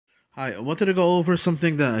Hi, I wanted to go over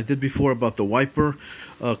something that I did before about the wiper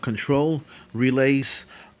control relays.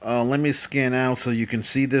 Let me scan out so you can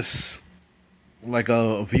see this. Like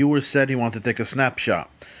a viewer said, he wanted to take a snapshot.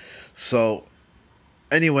 So,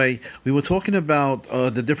 anyway, we were talking about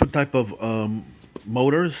the different type of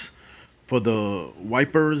motors for the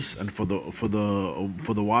wipers and for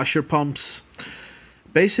the washer pumps.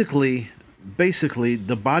 Basically, basically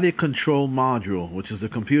the body control module, which is the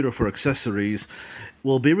computer for accessories,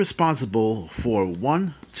 will be responsible for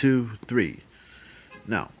one, two, three.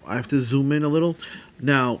 Now I have to zoom in a little.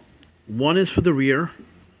 Now, one is for the rear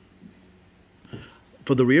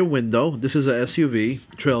window. This is a SUV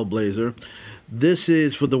Trailblazer. This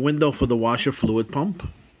is for the window for the washer fluid pump.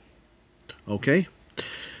 Okay.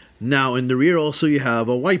 Now in the rear also you have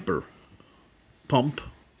a wiper pump.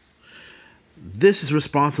 This is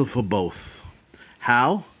responsible for both.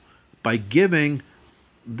 How? By giving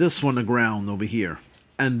this one a ground over here.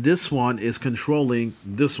 And this one is controlling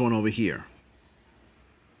this one over here.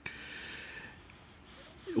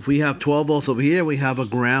 If we have 12 volts over here, we have a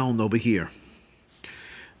ground over here.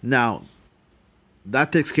 Now,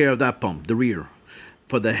 that takes care of that pump, the rear.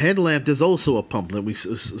 For the headlamp, there's also a pump,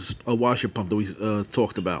 a washer pump that we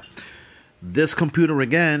talked about. This computer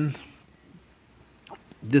again,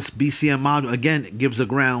 this BCM module again gives a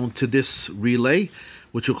ground to this relay,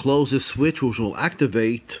 which will close this switch, which will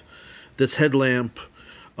activate this headlamp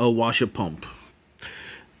washer pump.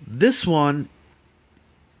 This one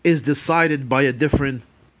is decided by a different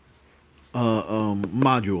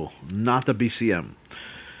module, not the BCM.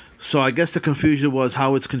 So I guess the confusion was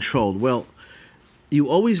how it's controlled. Well, you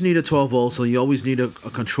always need a 12 volts, so you always need a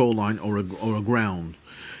control line or a ground.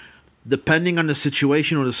 Depending on the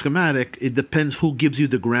situation or the schematic, it depends who gives you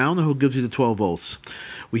the ground or who gives you the 12 volts.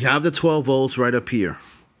 We have the 12 volts right up here.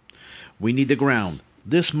 We need the ground.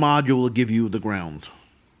 This module will give you the ground.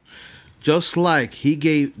 Just like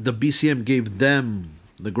the BCM gave them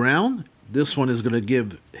the ground, this one is going to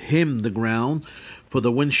give him the ground for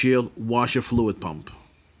the windshield washer fluid pump.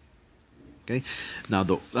 Okay, now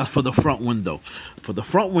that's for the front window. For the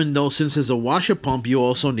front window, since there's a washer pump, you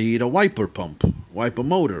also need a wiper pump, wiper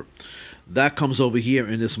motor. That comes over here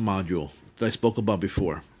in this module that I spoke about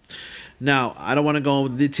before. Now, I don't want to go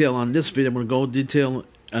into detail on this video. I'm going to go into detail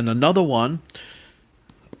on another one,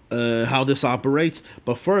 how this operates.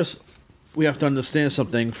 But first, we have to understand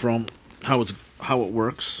something from how it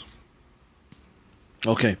works.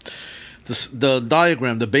 Okay. The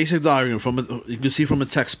diagram, the basic diagram you can see from a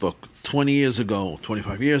textbook 20 years ago,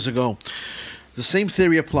 25 years ago. The same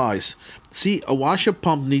theory applies. See, a washer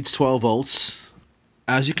pump needs 12 volts,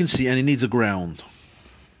 as you can see, and it needs a ground.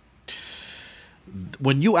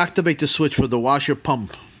 When you activate the switch for the washer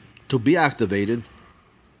pump to be activated,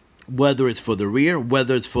 whether it's for the rear,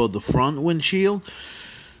 whether it's for the front windshield,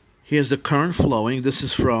 here's the current flowing. This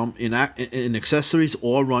is from in accessories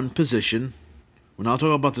or run position. We're not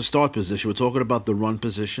talking about the start position. We're talking about the run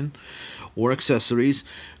position or accessories.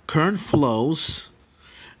 Current flows.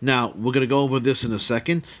 Now, we're going to go over this in a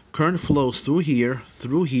second. Current flows through here,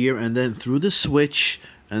 and then through the switch.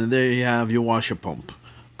 And there you have your washer pump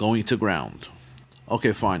going to ground.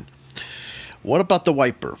 Okay, fine. What about the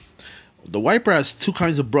wiper? The wiper has two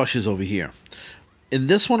kinds of brushes over here. In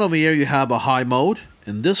this one over here, you have a high mode.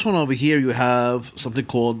 In this one over here, you have something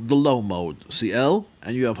called the low mode. See L,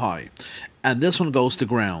 and you have high. And this one goes to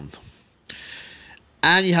ground.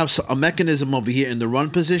 And you have a mechanism over here in the run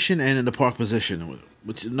position and in the park position,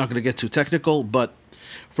 which is not going to get too technical, but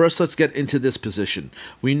first let's get into this position.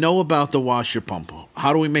 We know about the washer pump.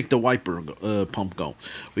 How do we make the wiper pump go?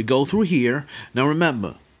 We go through here. Now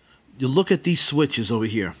remember, you look at these switches over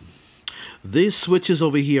here. These switches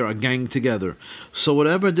over here are ganged together. So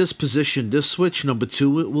whatever this position, this switch number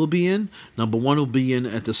 2 will be in, number 1 will be in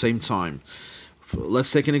at the same time.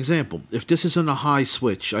 Let's take an example. If this is in the high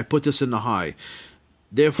switch, I put this in the high.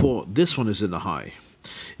 Therefore, this one is in the high.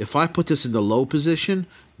 If I put this in the low position,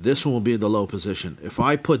 this one will be in the low position. If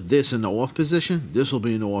I put this in the off position, this will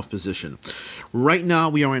be in the off position. Right now,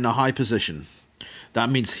 we are in a high position. That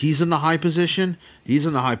means he's in the high position, he's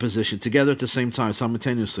in the high position, together at the same time,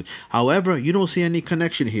 simultaneously. However, you don't see any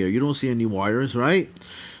connection here. You don't see any wires, right?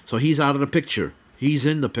 So he's out of the picture. He's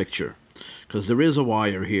in the picture, because there is a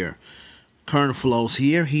wire here. Current flows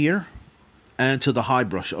here, here, and to the high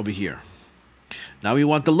brush over here. Now we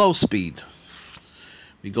want the low speed.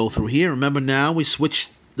 We go through here. Remember now we switch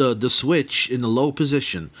the switch in the low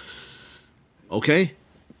position. Okay?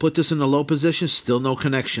 Put this in the low position, still no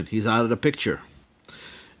connection. He's out of the picture.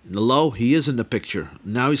 In the low, he is in the picture.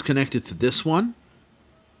 Now he's connected to this one.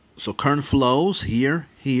 So current flows here,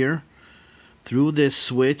 here, through this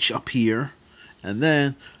switch up here, and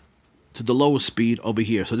then to the lowest speed over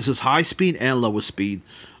here. So this is high speed and lowest speed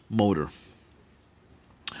motor.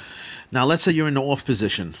 Now let's say you're in the off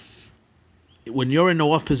position. When you're in the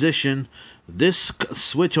off position, this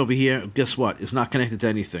switch over here, guess what? It's not connected to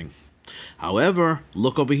anything. However,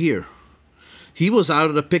 look over here. He was out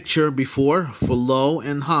of the picture before for low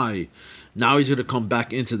and high. Now he's going to come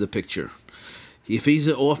back into the picture. If he's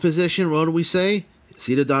in off position, what do we say?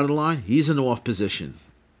 See the dotted line? He's in the off position.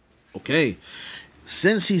 Okay.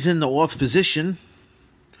 Since he's in the off position,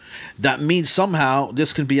 that means somehow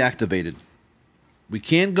this can be activated. We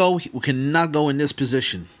cannot go in this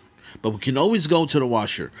position, but we can always go to the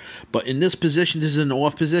washer. But in this position, this is in the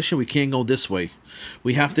off position, we can't go this way.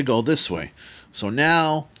 We have to go this way. So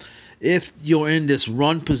now, if you're in this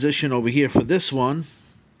run position over here for this one,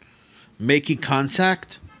 making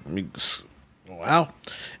contact, let me go out.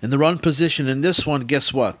 In the run position in this one,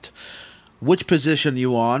 guess what? Which position are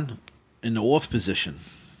you on? In the off position.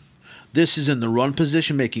 This is in the run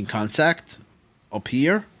position, making contact up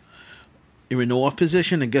here. You're in the off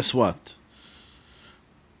position, and guess what?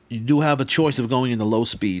 You do have a choice of going in the low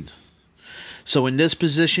speed. So in this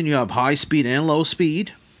position, you have high speed and low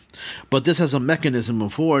speed. But this has a mechanism,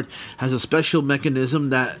 Ford has a special mechanism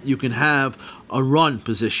that you can have a run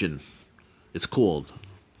position. It's called.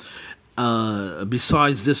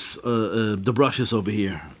 Besides this, the brushes over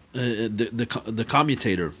here, the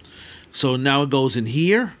commutator. So now it goes in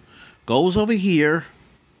here, goes over here,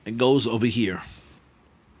 and goes over here.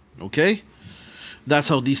 Okay? That's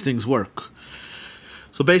how these things work.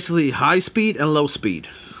 So basically, high speed and low speed.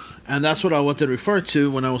 And that's what I wanted to refer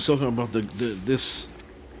to when I was talking about this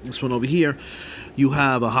one over here. You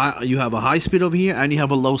have a high speed over here, and you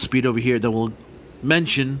have a low speed over here that we'll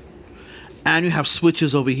mention. And you have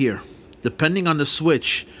switches over here. Depending on the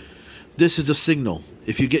switch, this is the signal.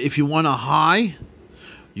 If you want a high,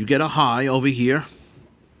 you get a high over here,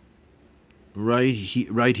 right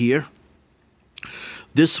here.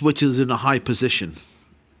 This switch is in a high position.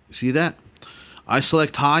 See that? I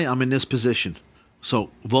select high, I'm in this position. So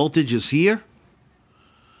voltage is here,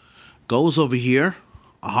 goes over here,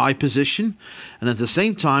 a high position, and at the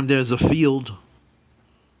same time there's a field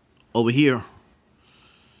over here,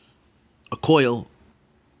 a coil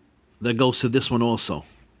that goes to this one also.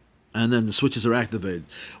 And then the switches are activated.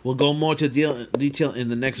 We'll go more to detail in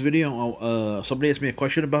the next video. Somebody asked me a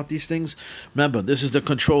question about these things. Remember, this is the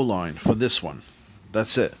control line for this one.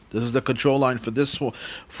 That's it. This is the control line for this one,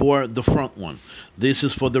 for the front one. This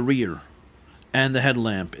is for the rear. And the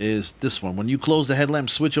headlamp is this one. When you close the headlamp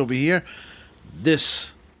switch over here,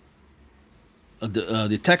 this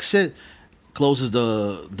detects it, closes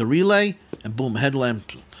the relay, and boom,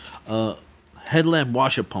 headlamp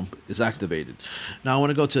washer pump is activated. Now I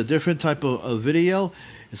want to go to a different type of video.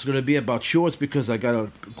 It's going to be about shorts because I got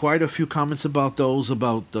quite a few comments about those,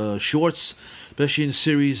 about shorts, especially in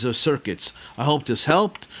series circuits. I hope this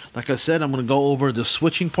helped. Like I said, I'm going to go over the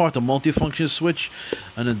switching part, the multifunction switch,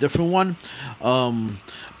 and a different one.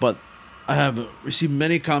 But I have received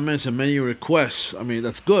many comments and many requests. I mean,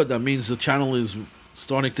 that's good. That means the channel is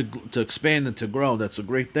starting to expand and to grow. That's a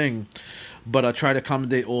great thing. But I try to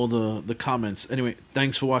accommodate all the comments. Anyway,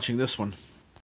 thanks for watching this one.